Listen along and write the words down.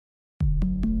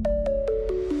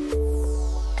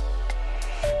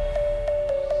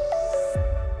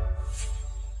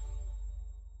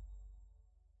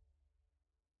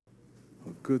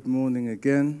Good morning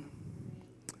again.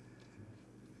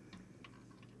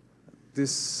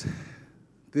 This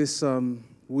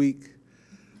week,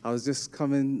 I was just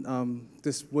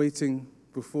just waiting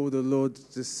before the Lord,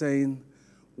 just saying,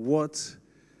 what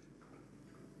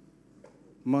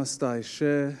must I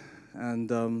share?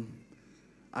 And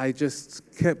I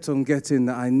just kept on getting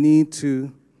that I need to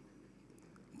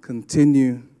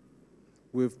continue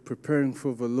with preparing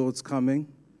for the Lord's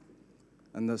coming.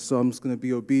 And so I'm just going to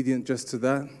be obedient just to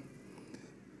that.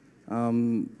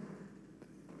 You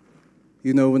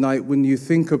know, when you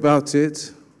think about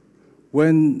it,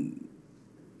 when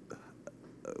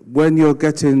you're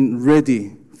getting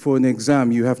ready for an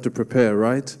exam, you have to prepare,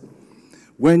 right?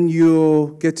 When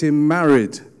you're getting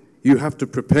married, you have to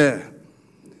prepare.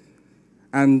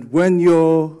 And when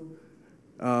you're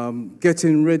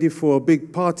getting ready for a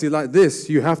big party like this,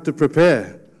 you have to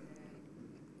prepare.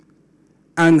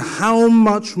 And how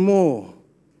much more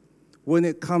when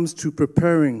it comes to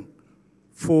preparing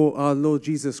for our Lord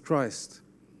Jesus Christ.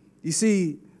 You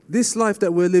see, this life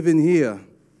that we're living here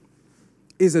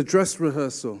is a dress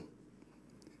rehearsal.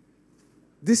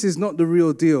 This is not the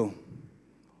real deal.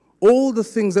 All the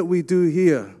things that we do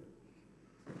here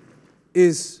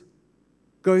we're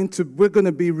going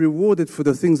to be rewarded for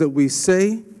the things that we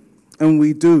say and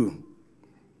we do.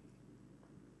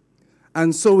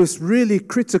 And so it's really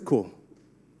critical,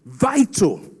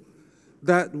 vital,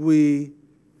 that we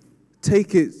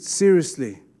take it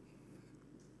seriously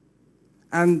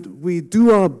and we do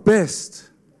our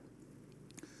best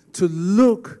to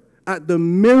look at the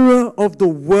mirror of the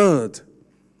Word,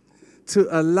 to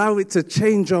allow it to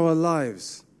change our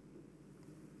lives.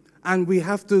 And we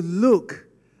have to look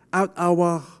at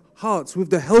our hearts with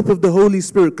the help of the Holy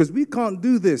Spirit, because we can't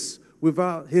do this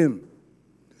without Him.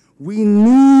 We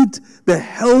need the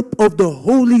help of the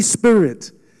Holy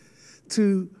Spirit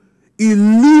to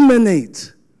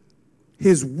illuminate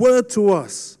His Word to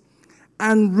us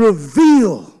and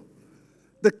reveal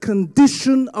the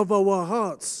condition of our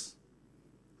hearts.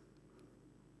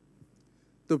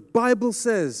 The Bible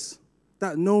says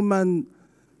that no man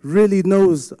really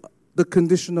knows the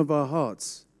condition of our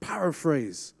hearts.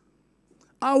 Paraphrase.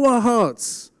 Our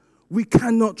hearts, we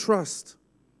cannot trust.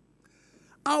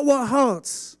 Our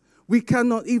hearts, we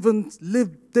cannot even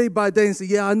live day by day and say,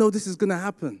 yeah, I know this is going to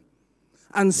happen.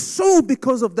 And so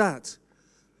because of that,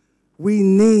 we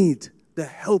need the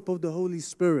help of the Holy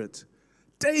Spirit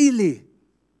daily,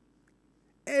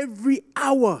 every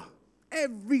hour,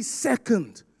 every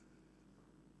second.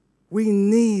 We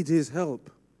need His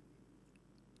help.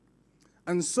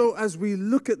 And so as we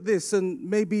look at this, and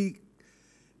maybe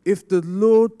if the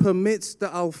Lord permits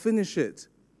that I'll finish it,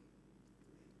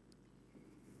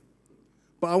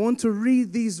 but I want to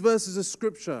read these verses of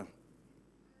Scripture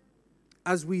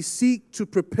as we seek to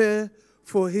prepare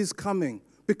for His coming.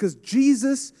 Because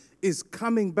Jesus is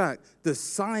coming back. The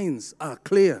signs are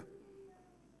clear.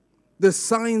 The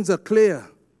signs are clear.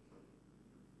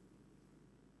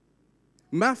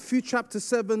 Matthew chapter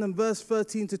 7 and verse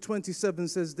 13 to 27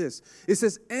 says this. It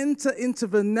says, enter into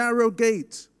the narrow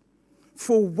gate,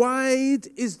 for wide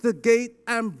is the gate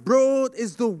and broad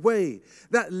is the way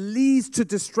that leads to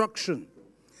destruction.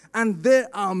 And there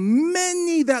are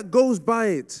many that goes by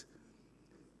it.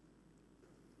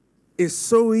 It's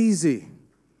so easy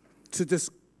to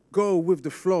just go with the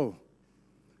flow.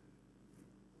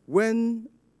 When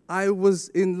I was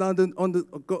in London on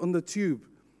the tube,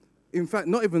 in fact,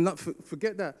 not even that,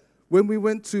 forget that. When we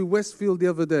went to Westfield the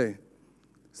other day,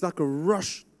 it's like a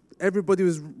rush. Everybody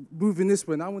was moving this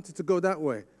way, and I wanted to go that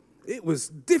way. It was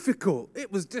difficult.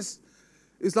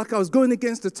 It's like I was going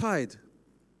against the tide.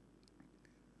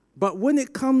 But when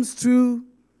it comes to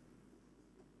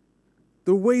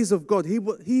the ways of God,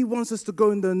 He wants us to go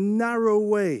in the narrow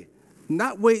way. And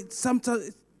that way,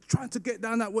 sometimes trying to get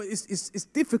down that way is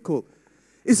difficult.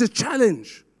 It's a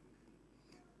challenge.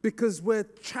 Because we're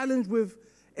challenged with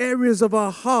areas of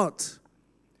our heart,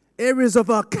 areas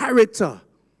of our character,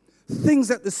 things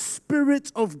that the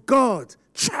Spirit of God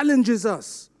challenges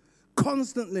us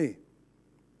constantly.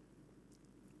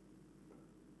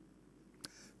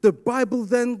 The Bible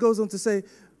then goes on to say,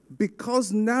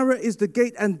 because narrow is the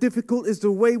gate and difficult is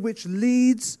the way which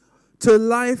leads to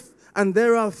life, and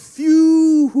there are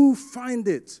few who find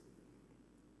it.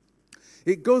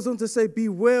 It goes on to say,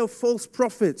 beware of false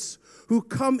prophets who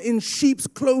come in sheep's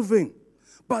clothing,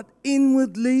 but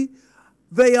inwardly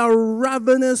they are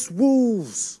ravenous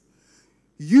wolves.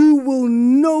 You will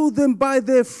know them by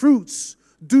their fruits.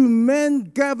 Do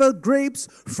men gather grapes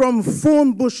from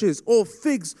thorn bushes or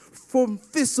figs from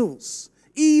thistles?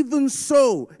 Even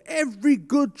so, every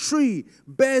good tree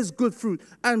bears good fruit,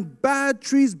 and bad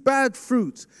trees bad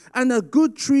fruit. And a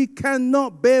good tree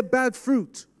cannot bear bad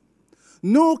fruit,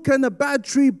 nor can a bad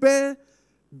tree bear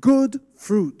good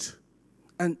fruit.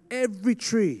 And every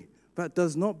tree that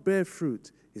does not bear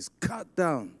fruit is cut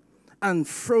down and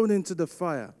thrown into the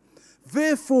fire.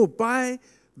 Therefore, by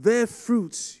their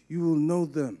fruits you will know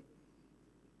them.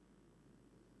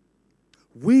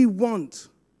 We want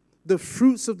the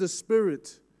fruits of the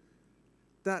Spirit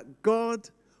that God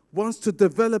wants to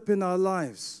develop in our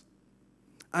lives.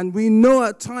 And we know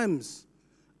at times,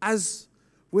 as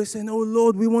we're saying, oh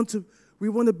Lord, we want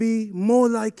to be more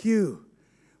like you.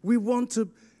 We want to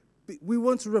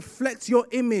reflect your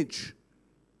image.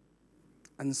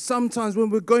 And sometimes when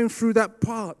we're going through that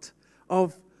part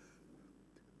of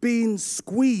being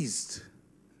squeezed,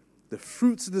 the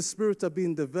fruits of the Spirit are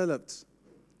being developed.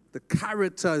 The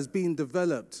character is being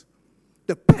developed.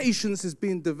 The patience is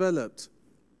being developed.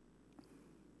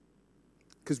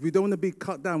 Because we don't want to be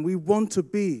cut down. We want to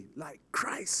be like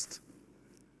Christ.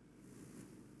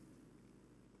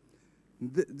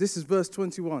 This is verse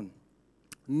 21.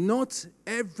 Not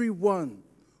everyone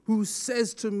who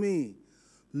says to me,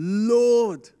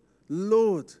 Lord,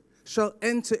 Lord, shall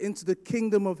enter into the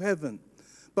kingdom of heaven,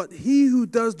 but he who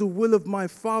does the will of my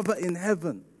Father in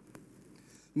heaven.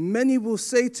 Many will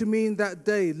say to me in that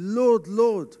day, Lord,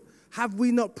 Lord, have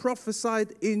we not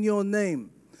prophesied in your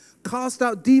name, cast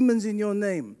out demons in your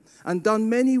name, and done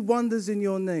many wonders in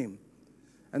your name?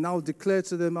 And I'll declare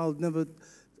to them,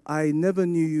 I never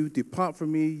knew you. Depart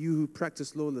from me, you who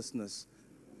practice lawlessness.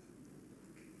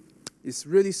 It's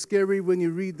really scary when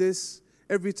you read this.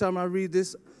 Every time I read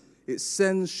this, it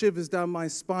sends shivers down my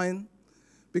spine,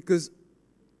 because,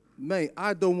 mate,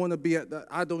 I don't want to be at that.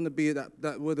 I don't want to be at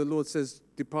that where the Lord says,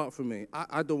 depart from me.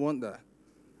 I don't want that.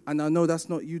 And I know that's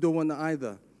not, you don't want that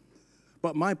either.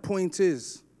 But my point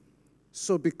is,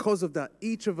 so because of that,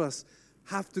 each of us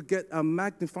have to get the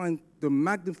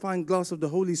magnifying glass of the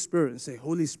Holy Spirit and say,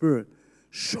 Holy Spirit,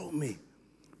 show me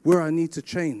where I need to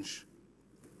change.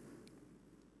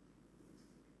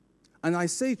 And I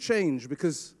say change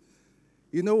because,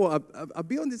 you know what, I'll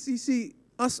be honest, you see,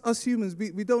 us humans,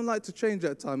 we don't like to change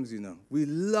at times, you know. We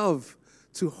love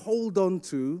to hold on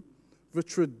to the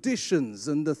traditions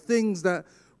and the things that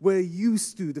we're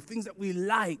used to, the things that we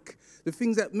like, the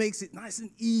things that makes it nice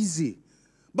and easy.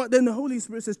 But then the Holy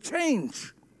Spirit says,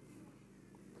 change.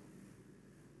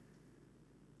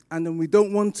 And then we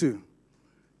don't want to.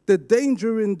 The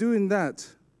danger in doing that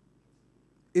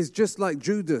is just like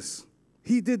Judas.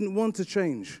 He didn't want to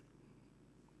change.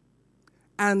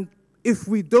 And if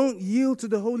we don't yield to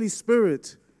the Holy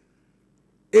Spirit,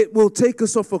 it will take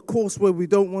us off a course where we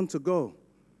don't want to go.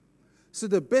 So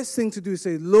the best thing to do is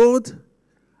say, Lord,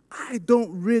 I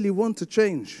don't really want to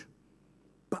change,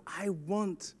 but I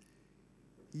want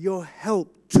your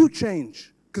help to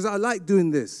change, because I like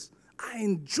doing this. I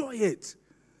enjoy it.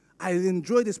 I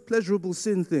enjoy this pleasurable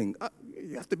sin thing.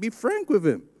 You have to be frank with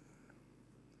him.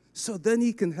 So then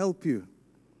he can help you.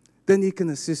 Then he can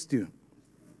assist you.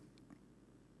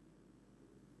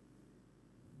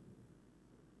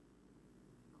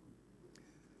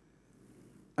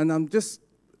 And I'm just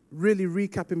really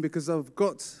recapping because I've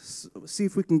got to see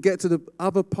if we can get to the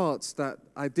other parts that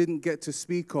I didn't get to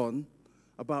speak on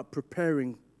about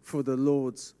preparing for the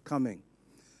Lord's coming.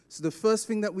 So the first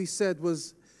thing that we said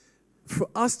was for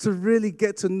us to really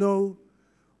get to know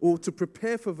or to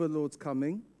prepare for the Lord's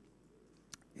coming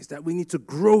is that we need to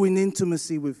grow in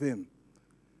intimacy with him.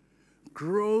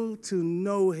 Grow to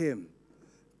know him.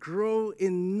 Grow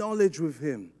in knowledge with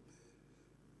him.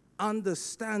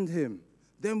 Understand him.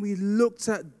 Then we looked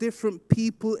at different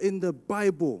people in the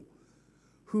Bible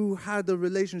who had a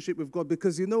relationship with God.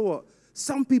 Because you know what?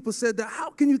 Some people said that,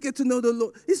 how can you get to know the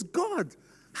Lord? It's God.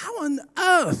 How on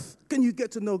earth can you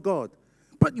get to know God?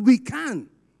 But we can.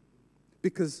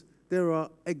 Because there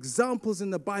are examples in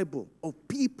the Bible of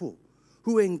people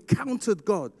who encountered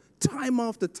God time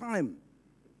after time.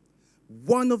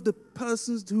 One of the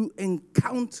persons who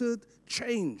encountered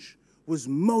change was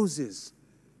Moses.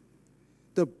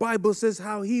 The Bible says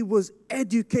how he was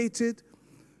educated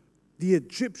the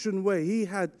Egyptian way.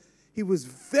 He was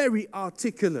very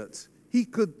articulate.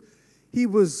 He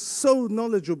was so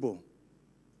knowledgeable.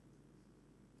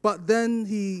 But then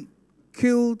he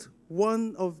killed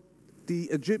one of the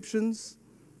Egyptians,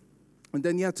 and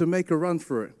then he had to make a run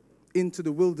for it into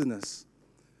the wilderness.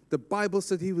 The Bible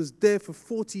said he was there for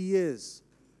 40 years.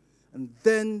 And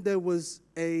then there was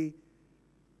a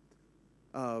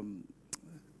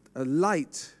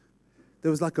light.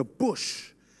 There was like a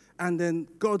bush. And then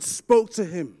God spoke to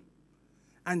him.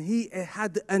 And he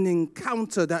had an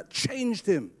encounter that changed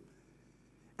him.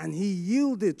 And he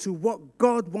yielded to what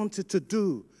God wanted to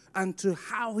do and to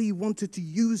how he wanted to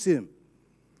use him.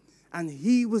 And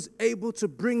he was able to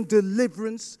bring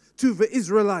deliverance to the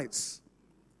Israelites.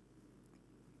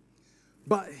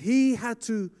 But he had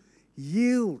to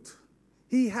yield.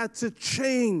 He had to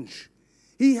change.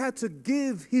 He had to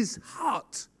give his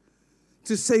heart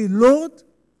to say, Lord,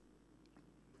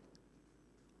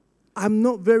 I'm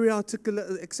not very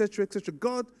articulate, etc., etc.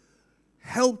 God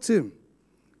helped him,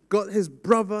 got his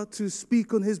brother to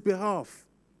speak on his behalf,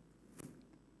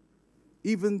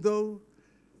 even though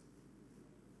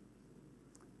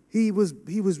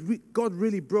God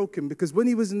really broke him, because when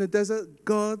he was in the desert,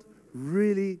 God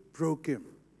really broke him.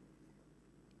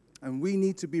 And we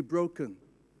need to be broken.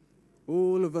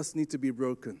 All of us need to be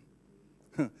broken.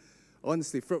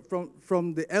 Honestly,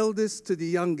 from the eldest to the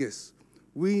youngest,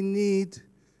 we need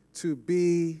to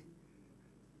be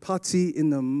putty in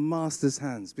the master's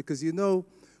hands. Because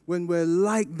when we're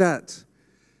like that,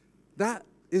 that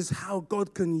is how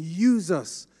God can use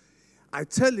us. I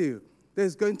tell you,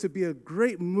 there's going to be a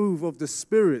great move of the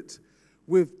Spirit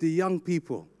with the young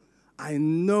people. I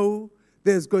know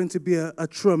there's going to be a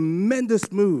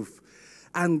tremendous move.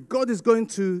 And God is going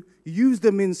to use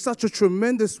them in such a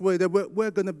tremendous way that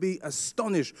we're going to be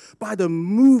astonished by the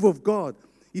move of God.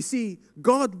 You see,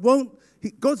 God's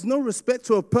no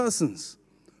respecter of persons.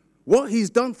 What he's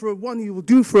done for one, he will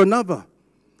do for another.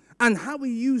 And how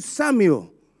he used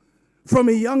Samuel from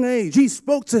a young age, he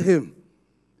spoke to him.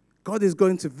 God is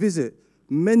going to visit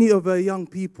many of our young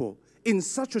people in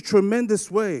such a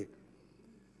tremendous way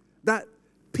that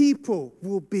people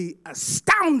will be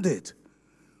astounded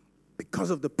because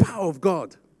of the power of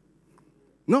God.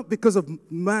 Not because of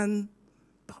man,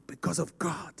 but because of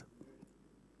God.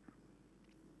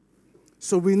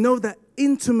 So we know that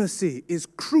intimacy is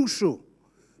crucial,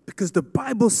 because the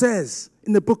Bible says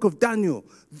in the book of Daniel,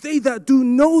 they that do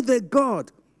know their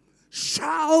God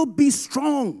shall be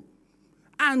strong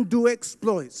and do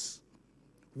exploits.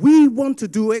 We want to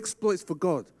do exploits for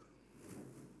God.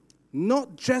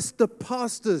 Not just the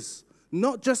pastors,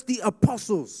 not just the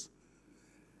apostles.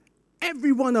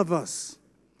 Every one of us.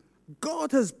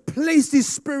 God has placed his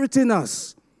Spirit in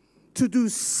us to do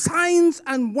signs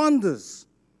and wonders.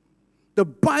 The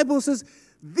Bible says,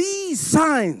 these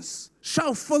signs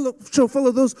shall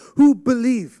follow those who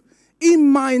believe. In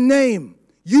my name,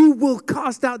 you will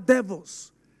cast out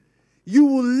devils. You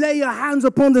will lay your hands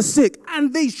upon the sick,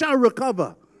 and they shall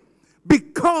recover.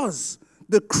 Because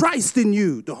the Christ in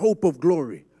you, the hope of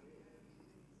glory.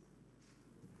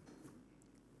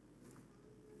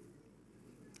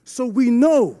 So we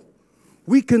know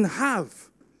we can have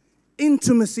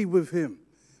intimacy with him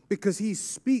because he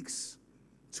speaks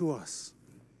to us.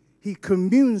 He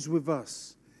communes with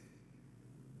us.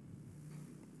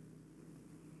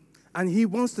 And he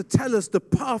wants to tell us the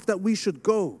path that we should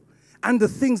go and the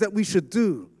things that we should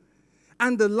do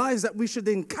and the lives that we should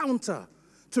encounter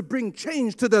to bring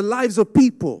change to the lives of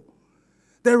people.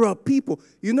 There are people,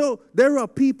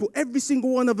 every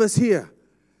single one of us here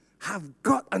have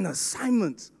got an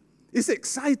assignment. It's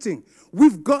exciting.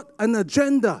 We've got an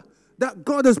agenda that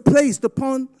God has placed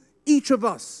upon each of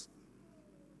us.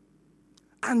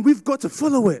 And we've got to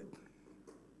follow it.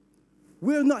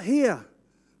 We're not here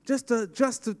just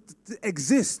to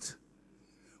exist.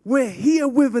 We're here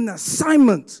with an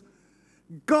assignment.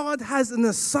 God has an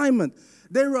assignment.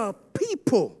 There are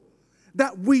people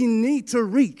that we need to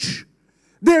reach.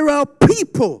 There are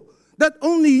people that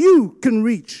only you can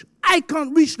reach. I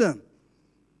can't reach them.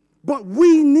 But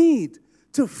we need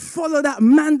to follow that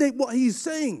mandate, what he's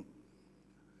saying.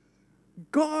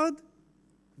 God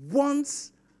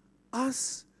wants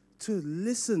us to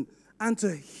listen and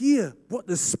to hear what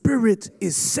the Spirit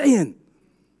is saying.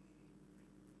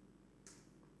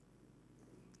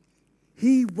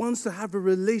 He wants to have a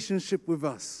relationship with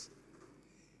us.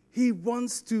 He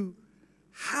wants to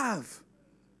have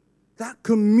that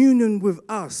communion with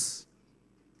us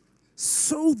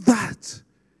so that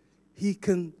he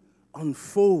can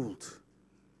unfold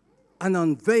and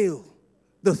unveil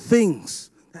the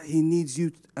things that he needs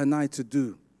you and I to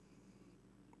do.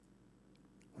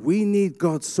 We need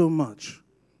God so much.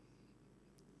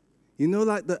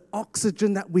 Like the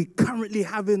oxygen that we currently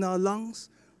have in our lungs,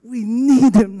 we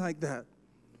need him like that.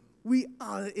 We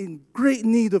are in great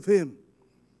need of him.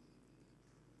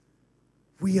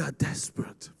 We are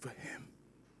desperate for him.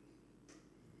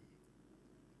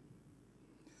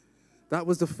 That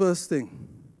was the first thing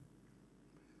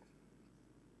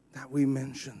that we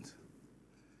mentioned.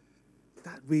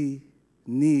 That we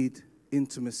need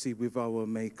intimacy with our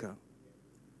Maker.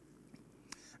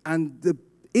 And the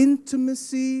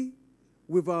Intimacy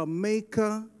with our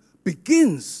Maker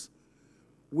begins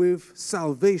with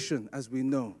salvation, as we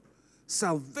know.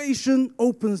 Salvation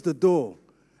opens the door.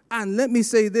 And let me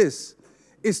say this,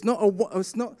 it's not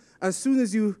as soon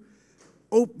as you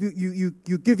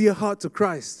give your heart to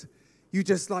Christ, you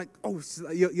just like, oh,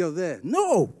 you're there.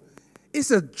 No,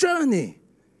 it's a journey.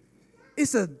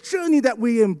 It's a journey that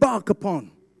we embark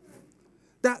upon.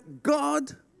 That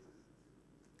God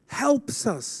helps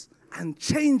us and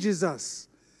changes us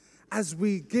as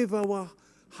we give our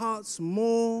hearts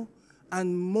more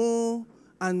and more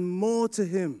and more to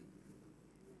Him.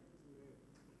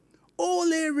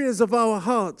 All areas of our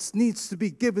hearts needs to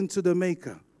be given to the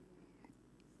Maker.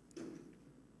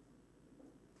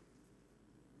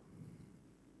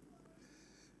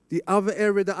 The other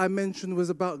area that I mentioned was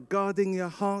about guarding your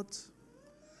heart,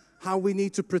 how we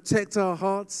need to protect our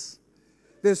hearts.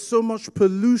 There's so much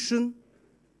pollution.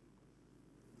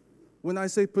 When I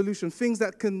say pollution, things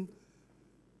that can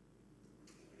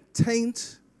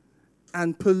taint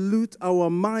and pollute our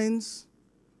minds.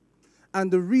 And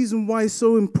the reason why it's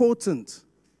so important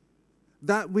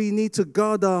that we need to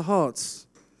guard our hearts,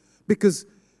 because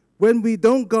when we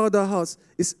don't guard our hearts,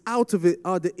 it's out of it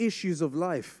are the issues of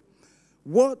life.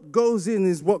 What goes in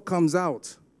is what comes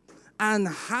out. And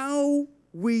how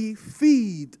we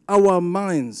feed our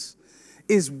minds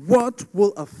is what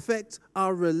will affect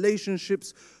our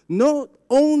relationships, not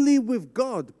only with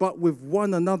God, but with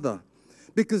one another.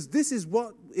 Because this is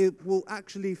what it will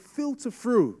actually filter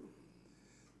through.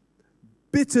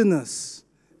 Bitterness,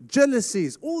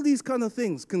 jealousies, all these kind of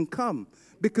things can come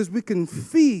because we can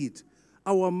feed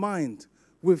our mind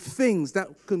with things that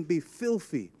can be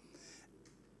filthy.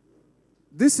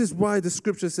 This is why the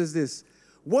scripture says this: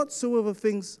 whatsoever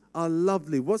things are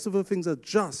lovely, whatsoever things are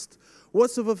just,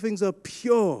 whatsoever things are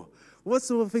pure,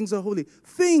 whatsoever things are holy,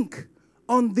 think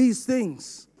on these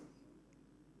things.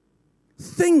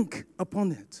 Think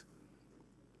upon it.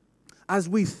 As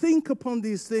we think upon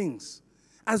these things,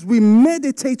 as we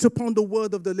meditate upon the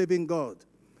word of the living God,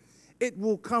 it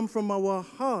will come from our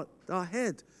heart, our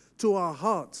head, to our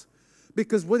heart.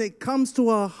 Because when it comes to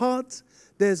our heart,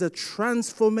 there's a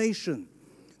transformation.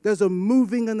 There's a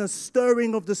moving and a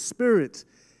stirring of the Spirit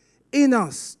in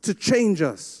us to change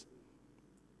us.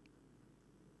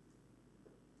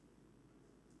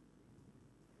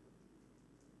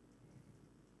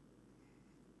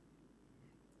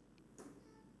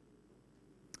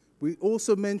 We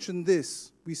also mentioned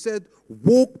this. We said,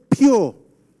 walk pure.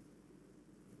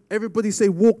 Everybody say,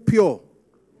 walk pure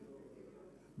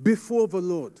before the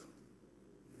Lord.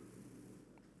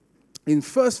 In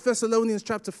 1 Thessalonians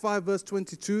chapter 5, verse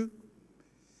 22,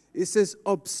 it says,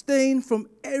 abstain from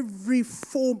every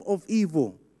form of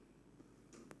evil.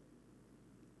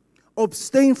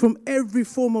 Abstain from every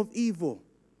form of evil.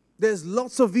 There's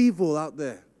lots of evil out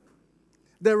there.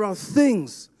 There are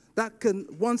things that can,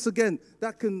 once again,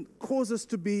 that can cause us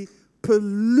to be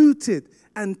polluted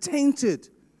and tainted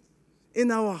in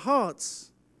our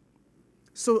hearts.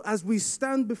 So as we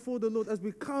stand before the Lord, as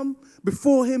we come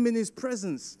before Him in His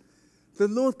presence, the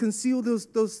Lord can see all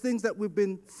those things that we've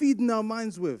been feeding our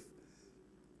minds with.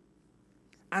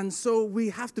 And so we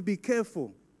have to be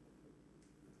careful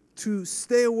to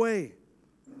stay away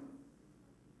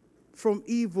from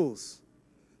evils.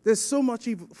 There's so much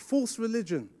evil, false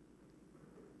religion,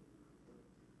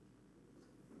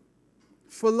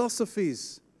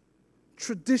 philosophies,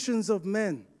 traditions of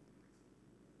men.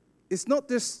 It's not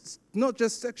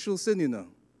just sexual sin, you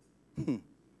know.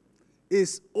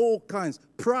 It's all kinds.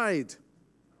 Pride,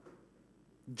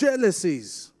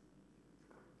 jealousies.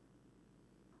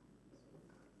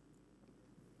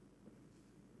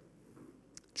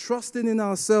 Trusting in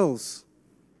ourselves.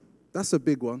 That's a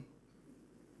big one.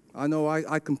 I know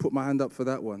I can put my hand up for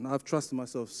that one. I've trusted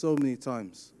myself so many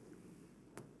times.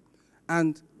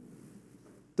 And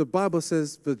the Bible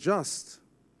says, the just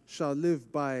shall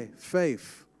live by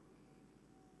faith.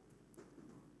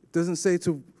 It doesn't say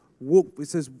to walk, it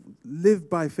says live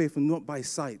by faith and not by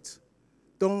sight.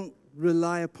 Don't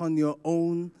rely upon your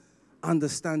own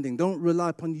understanding. Don't rely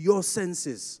upon your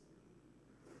senses.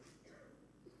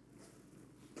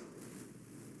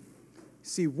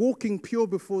 See, walking pure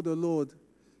before the Lord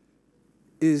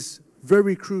is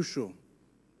very crucial.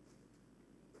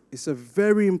 It's a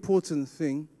very important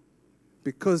thing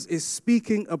because it's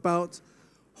speaking about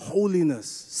holiness,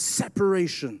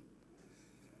 separation.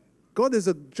 God is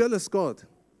a jealous God,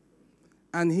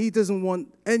 and He doesn't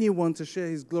want anyone to share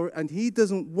His glory, and He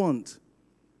doesn't want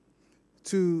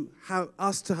to have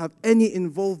us to have any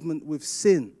involvement with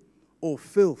sin or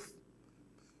filth.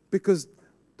 Because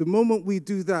the moment we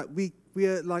do that, we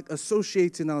are like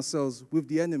associating ourselves with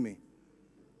the enemy.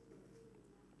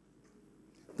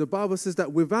 The Bible says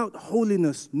that without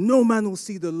holiness, no man will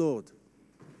see the Lord.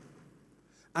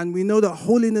 And we know that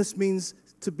holiness means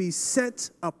to be set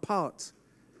apart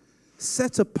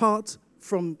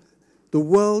from the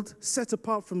world, set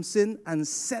apart from sin, and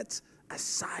set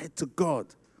aside to God.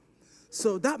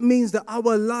 So that means that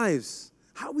our lives,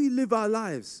 how we live our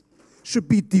lives, should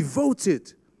be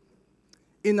devoted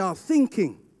in our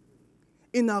thinking,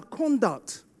 in our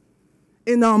conduct,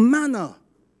 in our manner.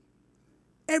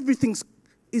 Everything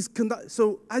is conducted.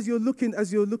 So as you're looking, I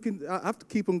have to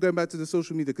keep on going back to the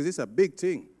social media because it's a big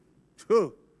thing.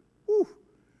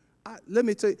 Let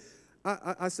me tell you,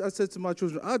 I said to my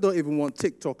children, I don't even want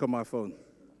TikTok on my phone.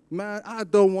 Man, I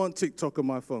don't want TikTok on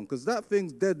my phone because that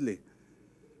thing's deadly.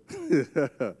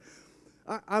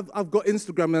 I've got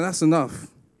Instagram and that's enough.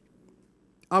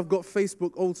 I've got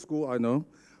Facebook, old school, I know,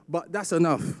 but that's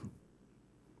enough.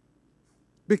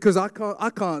 Because I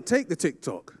can't take the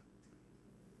TikTok.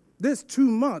 There's too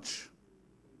much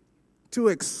to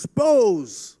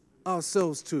expose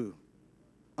ourselves to.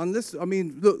 Unless,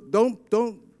 look,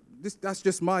 that's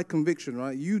just my conviction,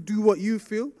 right? You do what you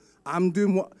feel. I'm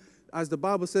doing what, as the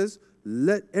Bible says,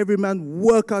 let every man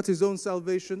work out his own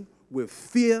salvation with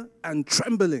fear and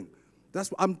trembling. That's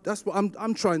what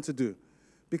I'm trying to do.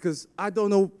 Because I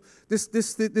don't know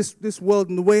this world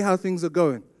and the way how things are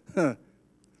going.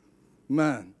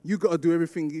 Man, you got to do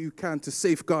everything you can to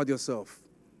safeguard yourself.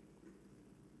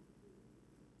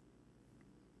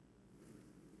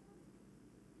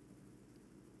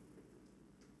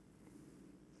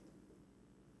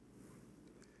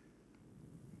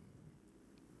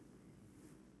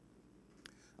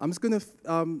 I'm just going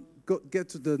to get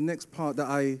to the next part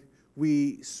that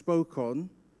we spoke on,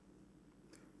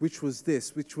 which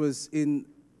was in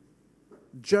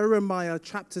Jeremiah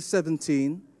chapter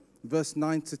 17, verse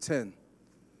 9 to 10.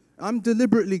 I'm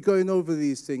deliberately going over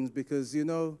these things because,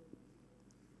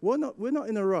 we're not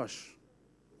in a rush.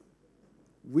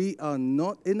 We are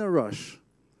not in a rush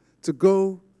to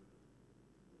go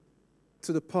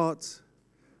to the part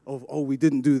of, we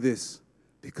didn't do this.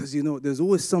 Because, there's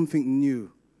always something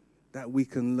new that we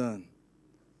can learn.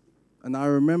 And I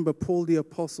remember Paul the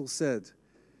Apostle said,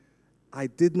 I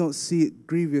did not see it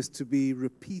grievous to be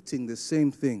repeating the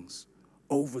same things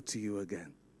over to you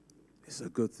again. It's a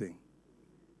good thing.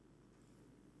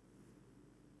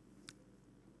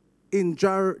 In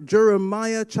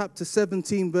Jeremiah chapter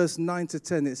 17, verse 9 to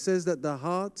 10, it says that the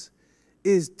heart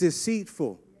is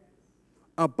deceitful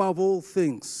above all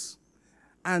things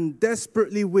and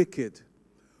desperately wicked.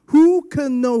 Who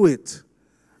can know it?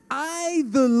 I,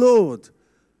 the Lord,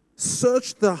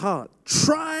 search the heart,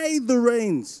 try the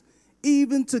reins,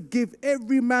 even to give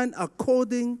every man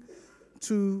according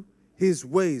to his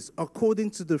ways,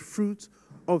 according to the fruit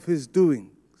of his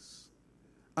doings.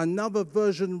 Another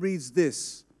version reads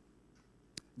this.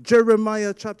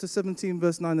 Jeremiah chapter 17,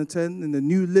 verse 9 and 10, in the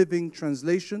New Living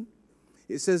Translation.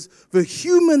 It says, the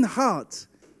human heart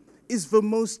is the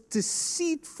most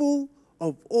deceitful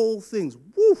of all things.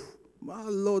 Woo! My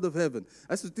Lord of heaven.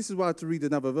 This is why I have to read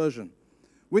another version.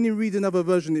 When you read another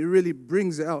version, it really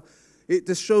brings it out. It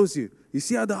just shows you. You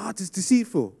see how the heart is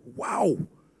deceitful? Wow.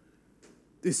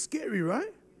 It's scary,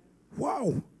 right?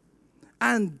 Wow.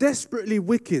 And desperately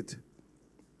wicked.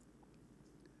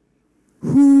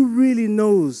 Who really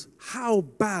knows how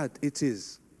bad it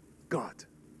is? God.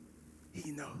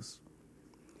 He knows.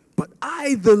 But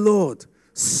I, the Lord,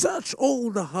 search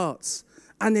all the hearts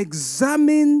and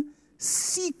examine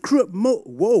secret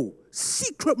motives.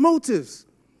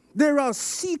 There are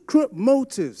secret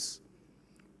motives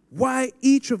why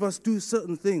each of us do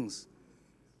certain things.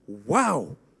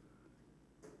 Wow.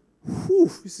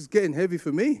 Whew, this is getting heavy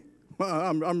for me.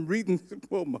 I'm reading,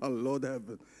 oh my Lord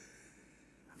heaven.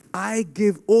 I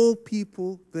give all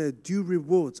people their due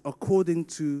rewards according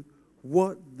to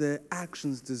what their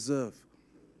actions deserve.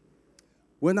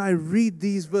 When I read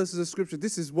these verses of Scripture,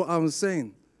 this is what I was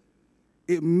saying.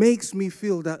 It makes me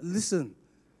feel that, listen,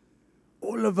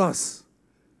 all of us,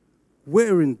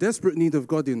 we're in desperate need of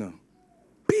God,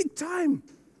 Big time.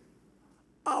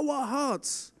 Our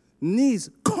hearts needs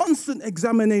constant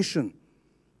examination.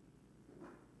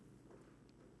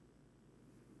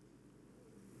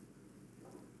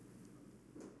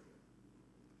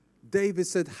 David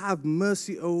said, have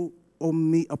mercy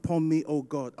upon me, O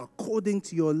God, according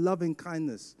to your loving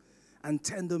kindness and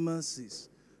tender mercies.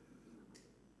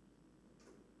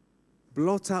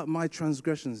 Blot out my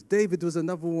transgressions. David was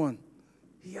another one.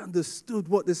 He understood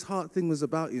what this heart thing was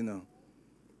about,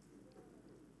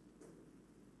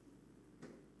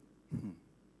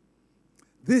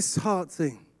 This heart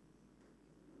thing.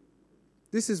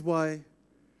 This is why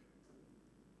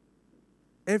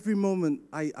every moment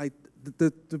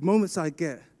the moments I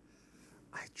get,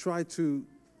 I try to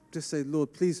just say,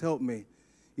 Lord, please help me.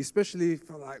 Especially if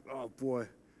I'm like, oh boy,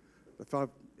 if I've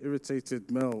irritated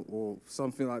Mel or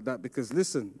something like that. Because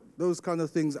listen, those kind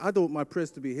of things, I don't want my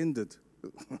prayers to be hindered.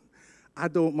 I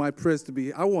don't want my prayers to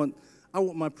be, I want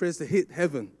my prayers to hit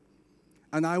heaven.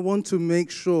 And I want to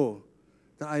make sure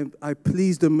that I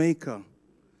please the Maker.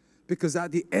 Because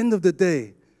at the end of the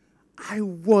day, I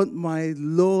want my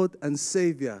Lord and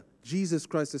Savior, Jesus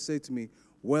Christ, to say to me,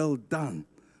 well done,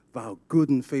 thou good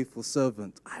and faithful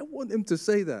servant. I want him to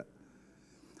say that.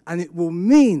 And it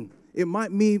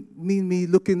might mean me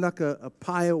looking like a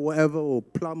pie or whatever, or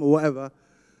plum or whatever.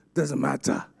 Doesn't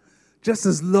matter. Just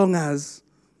as long as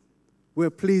we're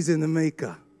pleasing the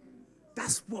Maker.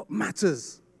 That's what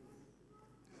matters.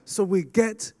 So we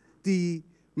get the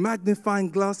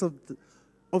magnifying glass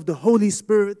of the Holy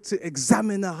Spirit to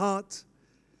examine the heart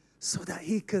so that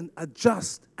he can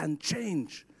adjust and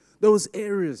change those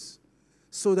areas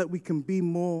so that we can be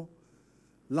more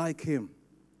like him.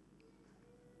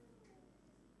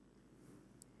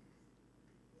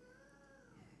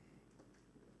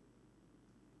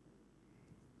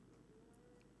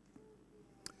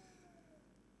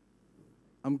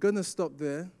 I'm going to stop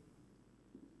there,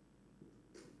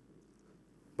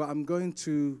 but I'm going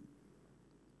to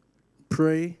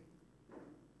pray.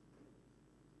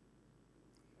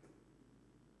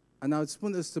 And I just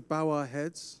want us to bow our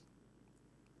heads.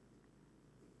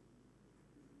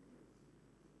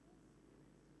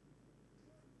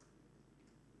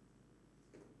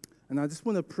 And I just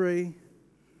want to pray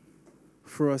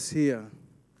for us here,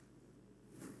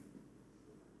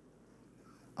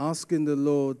 asking the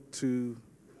Lord to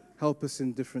help us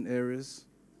in different areas.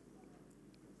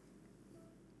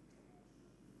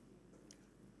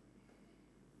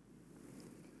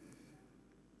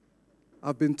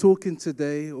 I've been talking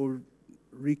today or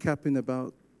recapping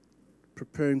about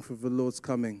preparing for the Lord's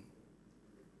coming.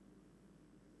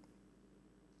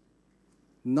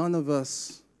 None of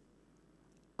us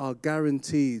are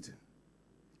guaranteed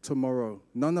tomorrow.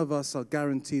 None of us are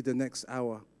guaranteed the next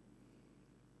hour.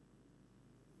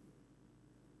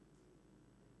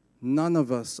 None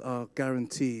of us are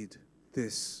guaranteed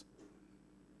this.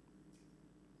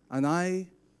 And I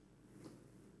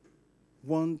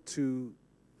want to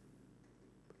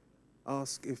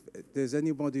ask if there's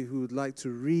anybody who would like to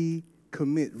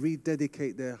recommit,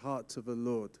 rededicate their heart to the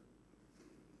Lord.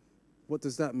 What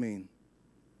does that mean?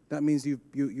 That means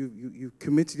you've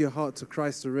committed your heart to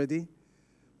Christ already,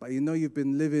 but you know you've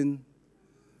been living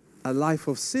a life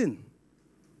of sin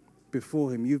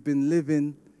before him. You've been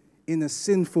living in a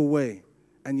sinful way,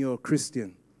 and you're a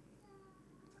Christian.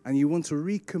 And you want to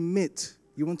recommit,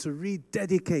 you want to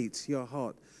rededicate your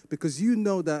heart, because you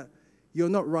know that you're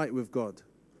not right with God,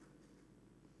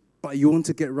 but you want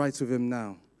to get right with him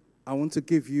now. I want to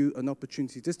give you an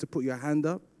opportunity just to put your hand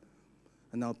up,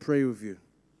 and I'll pray with you.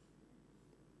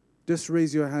 Just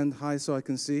raise your hand high so I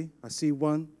can see. I see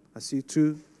one, I see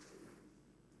two.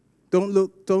 Don't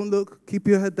look, keep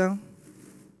your head down.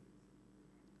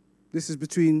 This is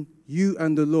between you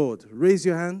and the Lord. Raise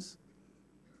your hands.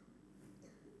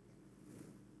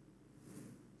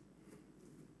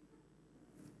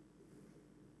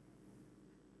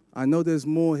 I know there's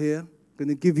more here. I'm going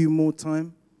to give you more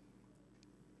time.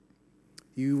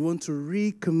 You want to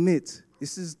recommit.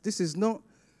 This is not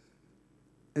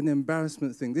an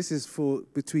embarrassment thing. This is for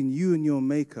between you and your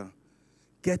Maker.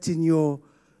 Getting your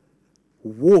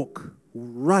walk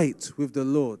right with the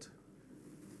Lord.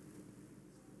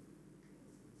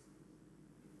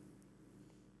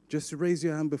 Just raise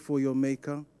your hand before your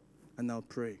Maker, and I'll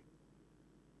pray.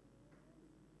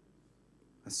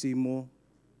 I see more.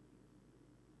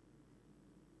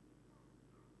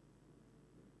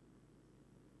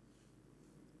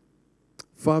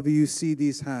 Father, you see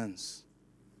these hands.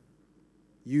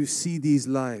 You see these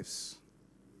lives.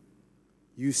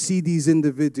 You see these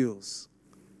individuals.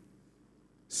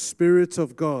 Spirit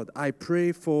of God, I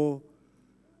pray for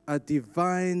a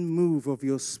divine move of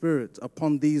your Spirit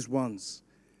upon these ones.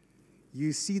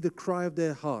 You see the cry of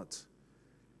their heart,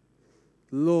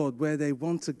 Lord, where they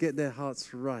want to get their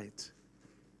hearts right.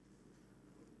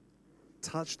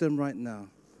 Touch them right now.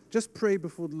 Just pray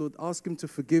before the Lord. Ask him to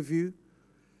forgive you,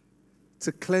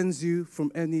 to cleanse you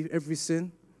from every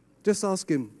sin. Just ask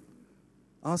him.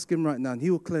 Ask him right now, and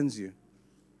he will cleanse you.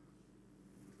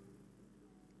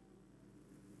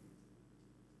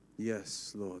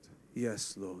 Yes, Lord.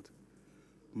 Yes, Lord.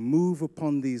 Move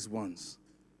upon these ones.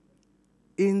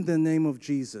 In the name of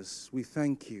Jesus, we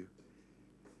thank you.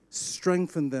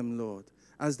 Strengthen them, Lord,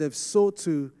 as they've sought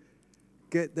to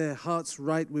get their hearts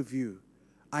right with you.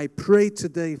 I pray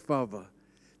today, Father,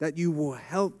 that you will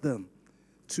help them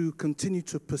to continue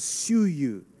to pursue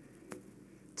you,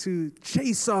 to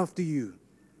chase after you,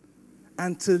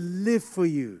 and to live for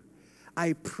you.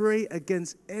 I pray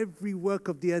against every work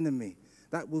of the enemy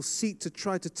that will seek to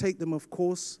try to take them off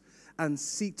course and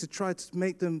seek to try to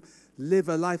make them live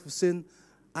a life of sin.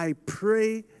 I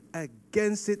pray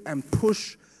against it and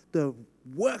push the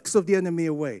works of the enemy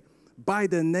away by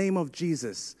the name of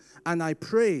Jesus. And I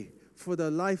pray for the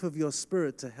life of your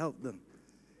Spirit to help them.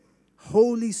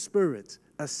 Holy Spirit,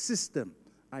 assist them,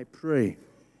 I pray,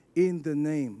 in the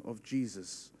name of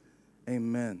Jesus.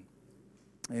 Amen.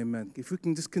 Amen. If we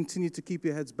can just continue to keep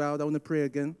your heads bowed, I want to pray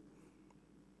again.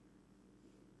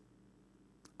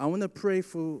 I want to pray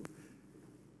for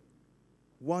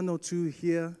one or two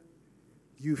here.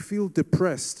 You feel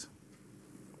depressed.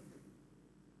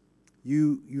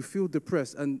 You feel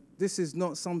depressed. And this is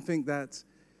not something that,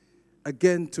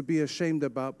 again, to be ashamed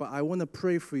about, but I want to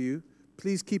pray for you.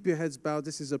 Please keep your heads bowed.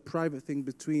 This is a private thing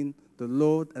between the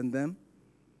Lord and them.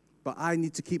 But I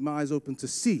need to keep my eyes open to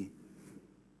see.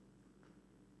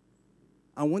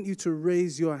 I want you to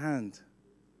raise your hand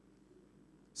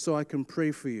so I can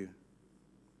pray for you.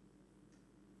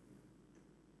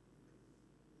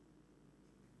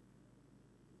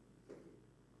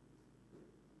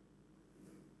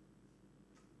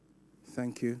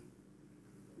 Thank you.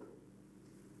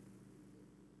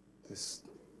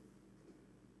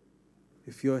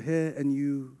 If you're here and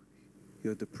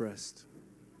you're depressed,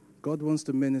 God wants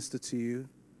to minister to you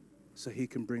so he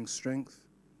can bring strength.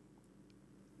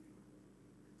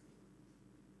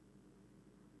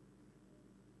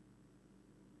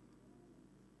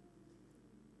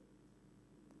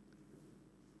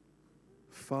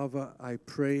 Father, I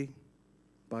pray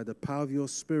by the power of your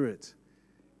Spirit,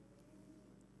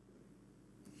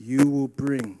 you will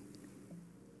bring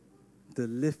the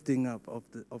lifting up of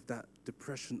that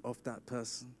depression of that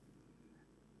person.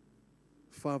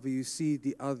 Father, you see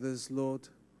the others, Lord,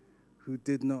 who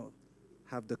did not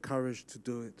have the courage to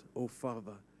do it. Oh,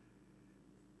 Father,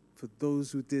 for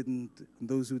those who didn't,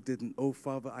 oh,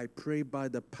 Father, I pray by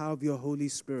the power of your Holy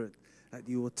Spirit that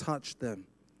you will touch them,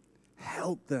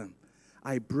 help them.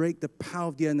 I break the power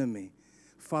of the enemy.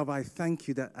 Father, I thank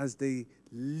you that as they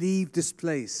leave this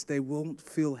place, they won't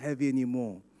feel heavy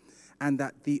anymore. And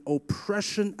that the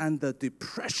oppression and the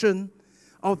depression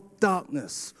of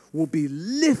darkness will be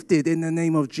lifted in the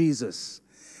name of Jesus.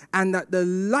 And that the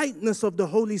lightness of the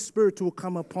Holy Spirit will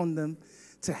come upon them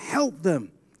to help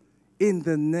them in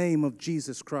the name of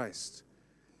Jesus Christ.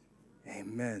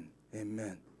 Amen.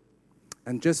 Amen.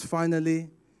 And just finally,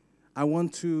 I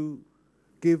want to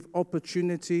give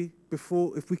opportunity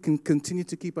before, if we can continue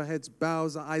to keep our heads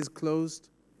bowed, our eyes closed,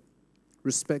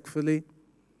 respectfully.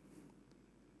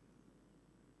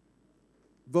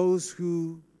 Those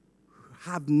who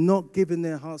have not given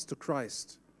their hearts to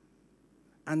Christ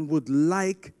and would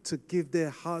like to give their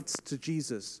hearts to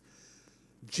Jesus.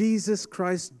 Jesus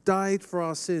Christ died for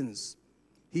our sins.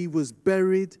 He was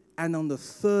buried, and on the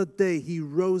third day, he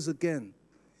rose again.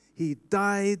 He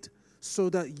died so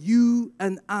that you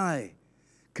and I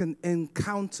can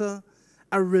encounter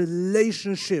a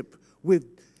relationship with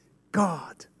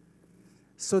God,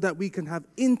 so that we can have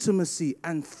intimacy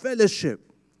and fellowship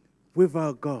with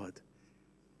our God.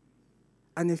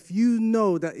 And if you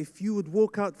know that if you would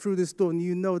walk out through this door and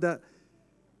you know that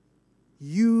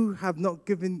you have not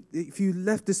given, if you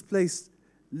left this place,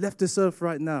 left this earth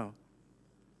right now,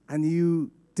 and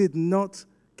you did not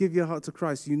give your heart to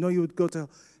Christ, you know you would go to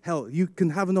hell. You can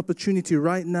have an opportunity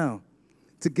right now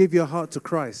to give your heart to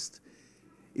Christ.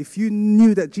 If you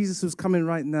knew that Jesus was coming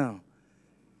right now,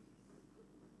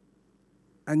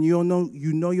 and you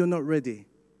know you're not ready,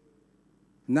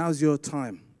 now's your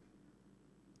time.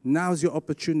 Now's your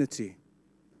opportunity.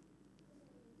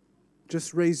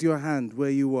 Just raise your hand where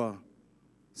you are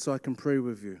so I can pray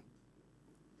with you.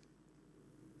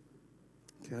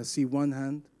 Okay, I see one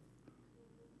hand.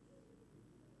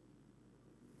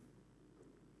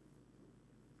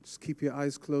 Just keep your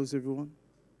eyes closed, everyone.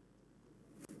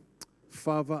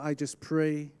 Father, I just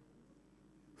pray,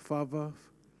 Father,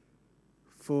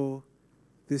 for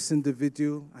this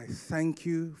individual. I thank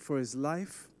you for his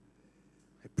life.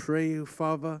 I pray,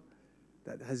 Father,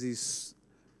 that as he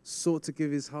sought to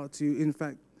give his heart to you. In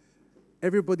fact,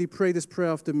 everybody pray this prayer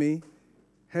after me.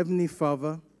 Heavenly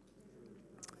Father,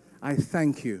 I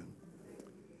thank you.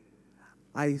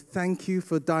 I thank you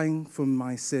for dying for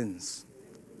my sins.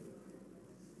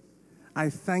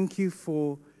 I thank you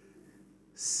for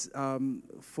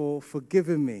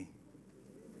forgiving me.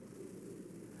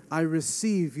 I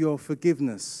receive your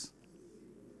forgiveness.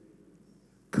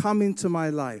 Come into my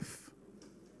life.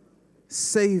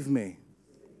 Save me.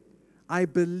 I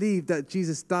believe that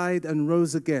Jesus died and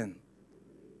rose again.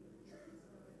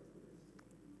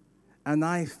 And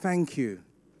I thank you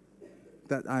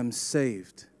that I'm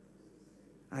saved.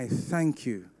 I thank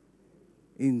you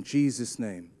in Jesus'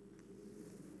 name.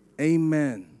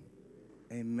 Amen.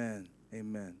 Amen.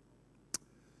 Amen.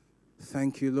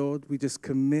 Thank you, Lord. We just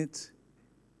commit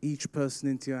each person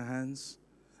into your hands.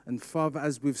 And Father,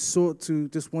 as we've sought to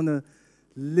just want to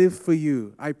live for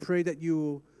you, I pray that you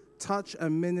will touch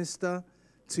and minister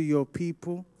to your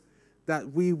people, that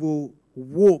we will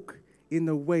walk in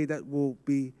a way that will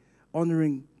be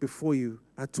honoring before you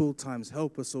at all times.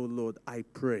 Help us, O Lord, I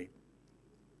pray.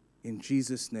 In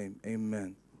Jesus' name,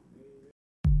 amen.